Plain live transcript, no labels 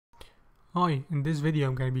Hi, in this video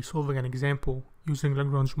I'm going to be solving an example using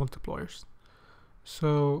Lagrange multipliers.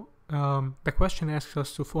 So the question asks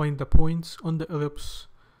us to find the points on the ellipse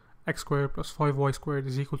x squared plus 5y squared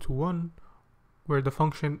is equal to 1, where the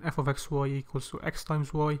function f of xy equals to x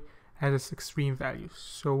times y has its extreme values.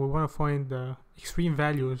 So we want to find the extreme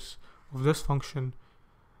values of this function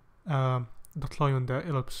that lie on the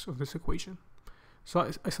ellipse of this equation. So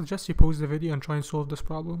I suggest you pause the video and try and solve this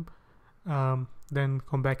problem. Then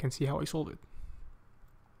come back and see how I solve it.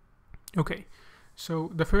 Okay,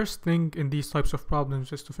 so the first thing in these types of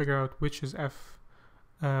problems is to figure out which is f,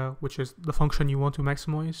 which is the function you want to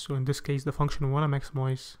maximize. So in this case, the function we want to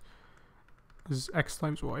maximize is x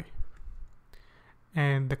times y.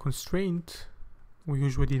 And the constraint we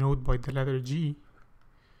usually denote by the letter g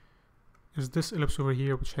is this ellipse over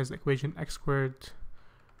here, which has the equation x squared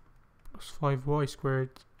plus 5y squared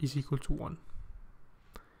is equal to 1.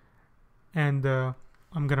 And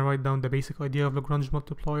I'm gonna write down the basic idea of Lagrange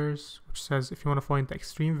multipliers, which says if you want to find the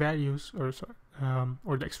extreme values or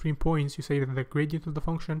the extreme points, you say that the gradient of the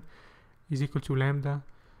function is equal to lambda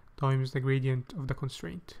times the gradient of the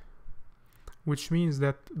constraint, which means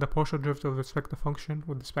that the partial derivative with respect to the function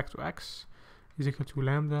with respect to x is equal to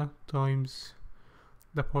lambda times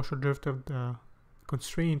the partial derivative of the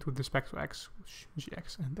constraint with respect to x, which is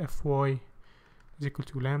gx, and fy is equal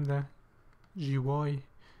to lambda gy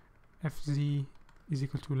fz is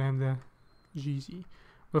equal to lambda gz.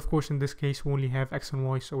 But of course in this case we only have x and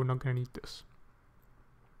y, so we're not going to need this.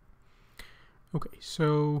 Okay,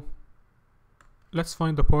 so let's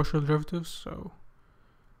find the partial derivatives. So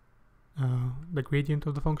the gradient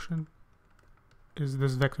of the function is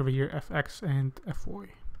this vector over here, fx and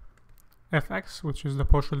fy. Fx, which is the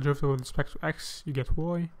partial derivative with respect to x, you get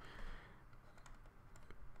y.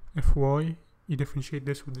 Fy, you differentiate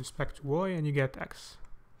this with respect to y and you get x.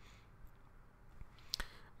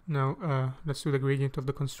 Now let's do the gradient of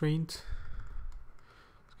the constraint.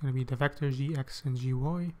 It's going to be the vector gx and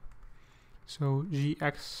gy. So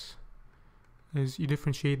gx is you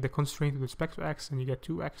differentiate the constraint with respect to x and you get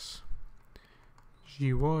 2x. Gy,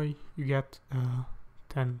 you get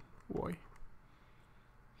 10y.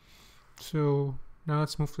 So now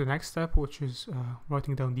let's move to the next step, which is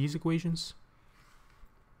writing down these equations.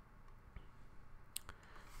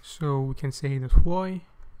 So we can say that y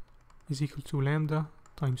is equal to lambda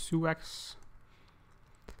times 2x,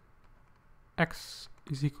 x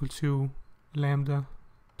is equal to lambda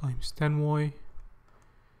times 10y,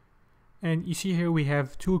 and you see here we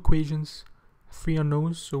have two equations, 3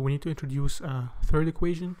 unknowns, so we need to introduce a third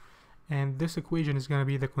equation, and this equation is going to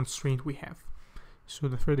be the constraint we have. So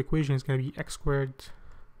the third equation is going to be x squared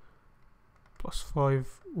plus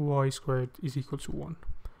 5y squared is equal to 1.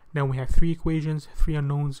 Now we have 3 equations, 3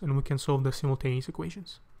 unknowns, and we can solve the simultaneous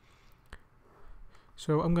equations.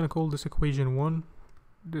 So I'm going to call this equation 1,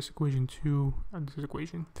 this equation 2, and this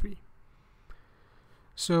equation 3.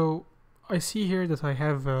 So I see here that I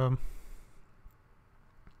have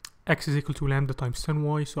x is equal to lambda times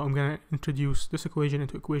 10y, so I'm going to introduce this equation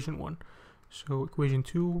into equation 1. So equation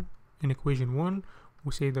 2 and equation 1,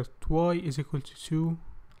 we say that y is equal to 2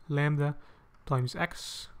 lambda times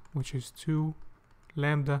x, which is 2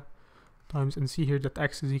 lambda times, and see here that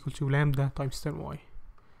x is equal to lambda times 10y.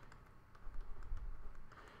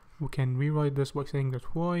 We can rewrite this by saying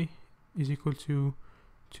that y is equal to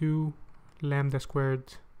 2 lambda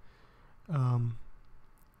squared,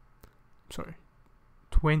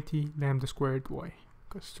 20 lambda squared y,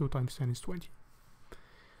 because 2 times 10 is 20.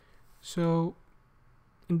 So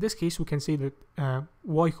in this case we can say that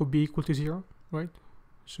y could be equal to 0, right?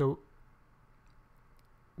 So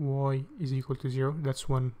y is equal to 0, that's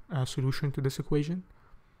one solution to this equation.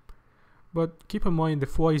 But keep in mind,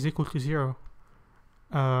 if y is equal to 0,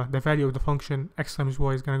 the value of the function x times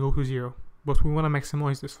y is going to go to 0, but we want to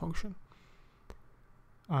maximize this function.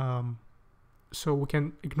 So we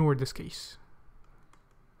can ignore this case.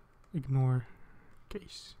 Ignore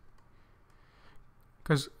case.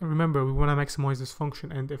 Because remember, we want to maximize this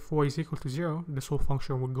function, and if y is equal to 0, this whole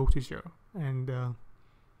function will go to 0, and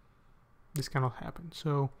this cannot happen.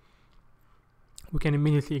 So we can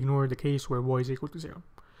immediately ignore the case where y is equal to 0.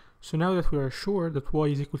 So now that we are sure that y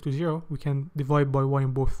is equal to 0, we can divide by y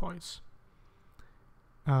on both sides.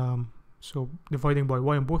 So dividing by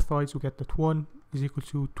y on both sides, we get that 1 is equal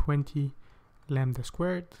to 20 lambda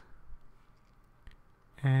squared,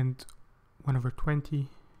 and 1 over 20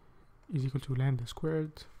 is equal to lambda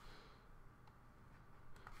squared.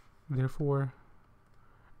 Therefore,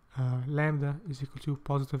 lambda is equal to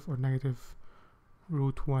positive or negative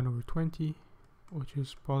root 1 over 20, which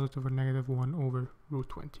is positive or negative 1 over root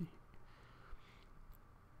 20.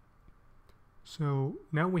 So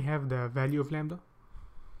now we have the value of lambda,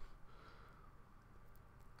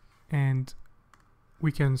 and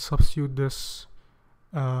we can substitute this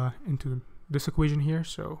into this equation here.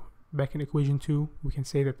 So back in equation 2, we can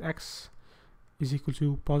say that x is equal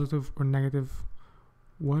to positive or negative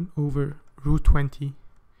 1 over root 20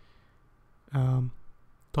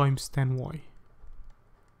 times 10y,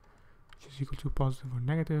 which is equal to positive or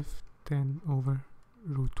negative 10 over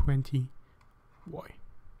root 20y.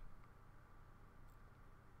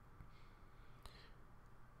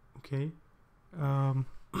 Okay,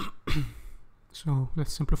 so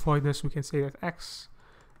let's simplify this. We can say that x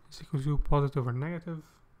is equal to positive or negative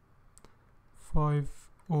 5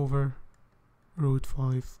 over root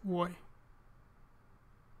 5y.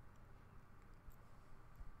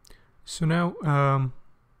 So now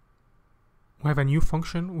we have a new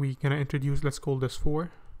function we're gonna introduce. Let's call this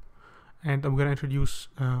 4, and I'm gonna introduce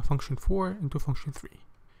function 4 into function 3.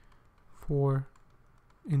 4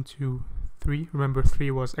 into 3. Remember,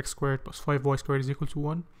 3 was x squared plus 5y squared is equal to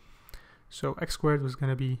 1. So x squared was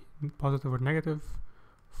gonna be positive or negative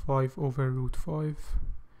 5 over root 5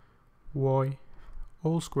 y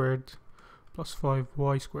all squared plus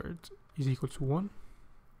 5y squared is equal to 1.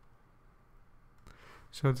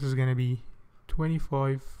 So this is going to be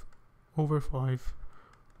 25 over 5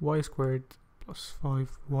 y squared plus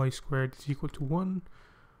 5y squared is equal to 1,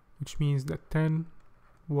 which means that 10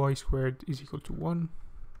 y squared is equal to 1.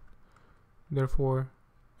 Therefore,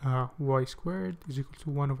 y squared is equal to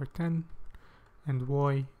 1 over 10, and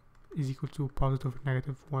y is equal to positive or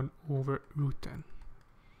negative 1 over root 10.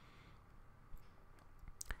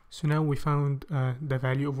 So now we found the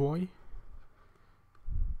value of y,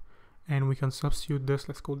 and we can substitute this.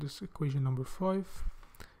 Let's call this equation number 5.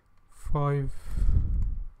 5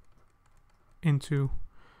 into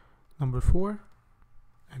number 4,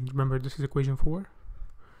 and remember this is equation 4.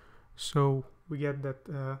 So we get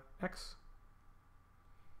that x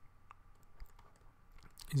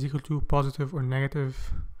is equal to positive or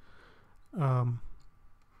negative 5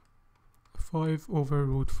 over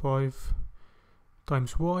root 5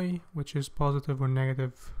 times y, which is positive or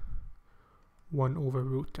negative 1 over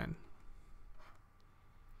root 10.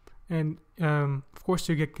 And of course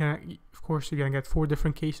you're gonna get 4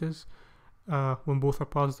 different cases when both are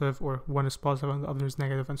positive, or one is positive and the other is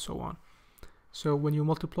negative, and so on. So when you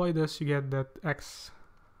multiply this, you get that x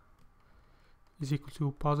is equal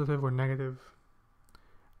to positive or negative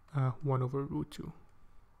 1 over root 2.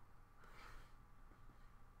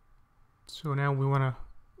 So now we want to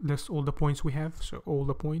list all the points we have. So all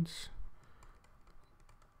the points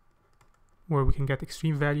where we can get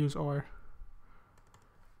extreme values are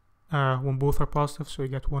when both are positive, so you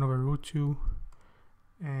get 1 over root 2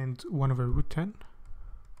 and 1 over root 10.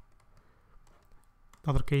 The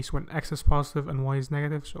other case when x is positive and y is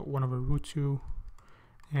negative, so 1 over root 2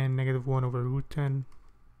 and negative 1 over root 10.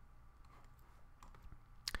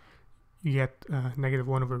 You get negative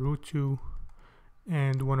 1 over root 2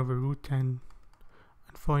 and 1 over root 10.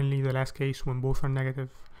 And finally, the last case when both are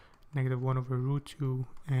negative, negative 1 over root 2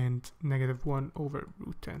 and negative 1 over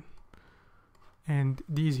root 10. And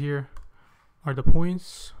these here are the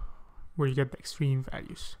points where you get the extreme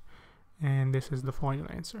values. And this is the final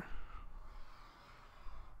answer.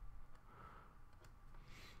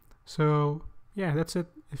 So yeah, that's it.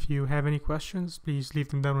 If you have any questions, please leave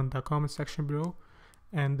them down in the comment section below,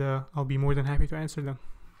 and I'll be more than happy to answer them.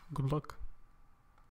 Good luck.